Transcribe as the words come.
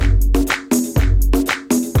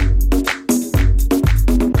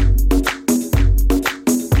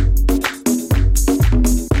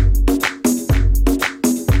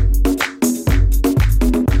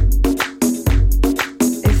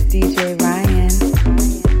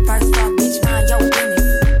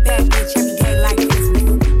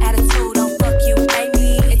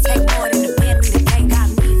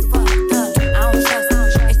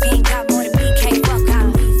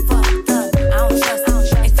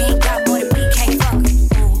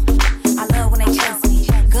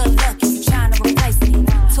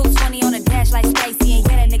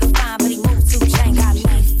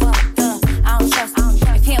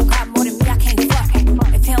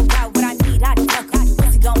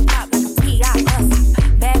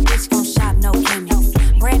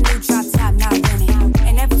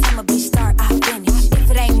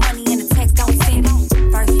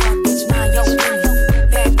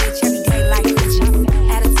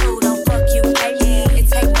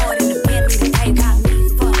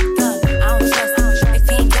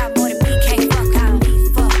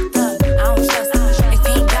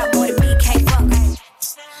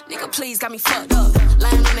up.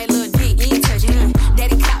 Lying on that little dick, you ain't touching none.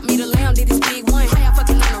 Daddy caught me the lamb, did his big one. How y'all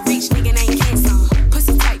fucking on a rich nigga ain't cancer?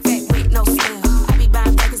 Pussy tight, fat, wet, no smell. I be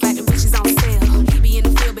buying backers like the bitches on sale. He be in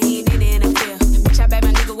the field, but he ain't in the NFL. Bitch, I bet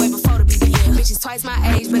my nigga way before the BBL. Bitches twice my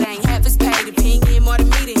age, but I ain't half his pay. The ping in more than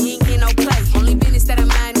me, then he ain't getting no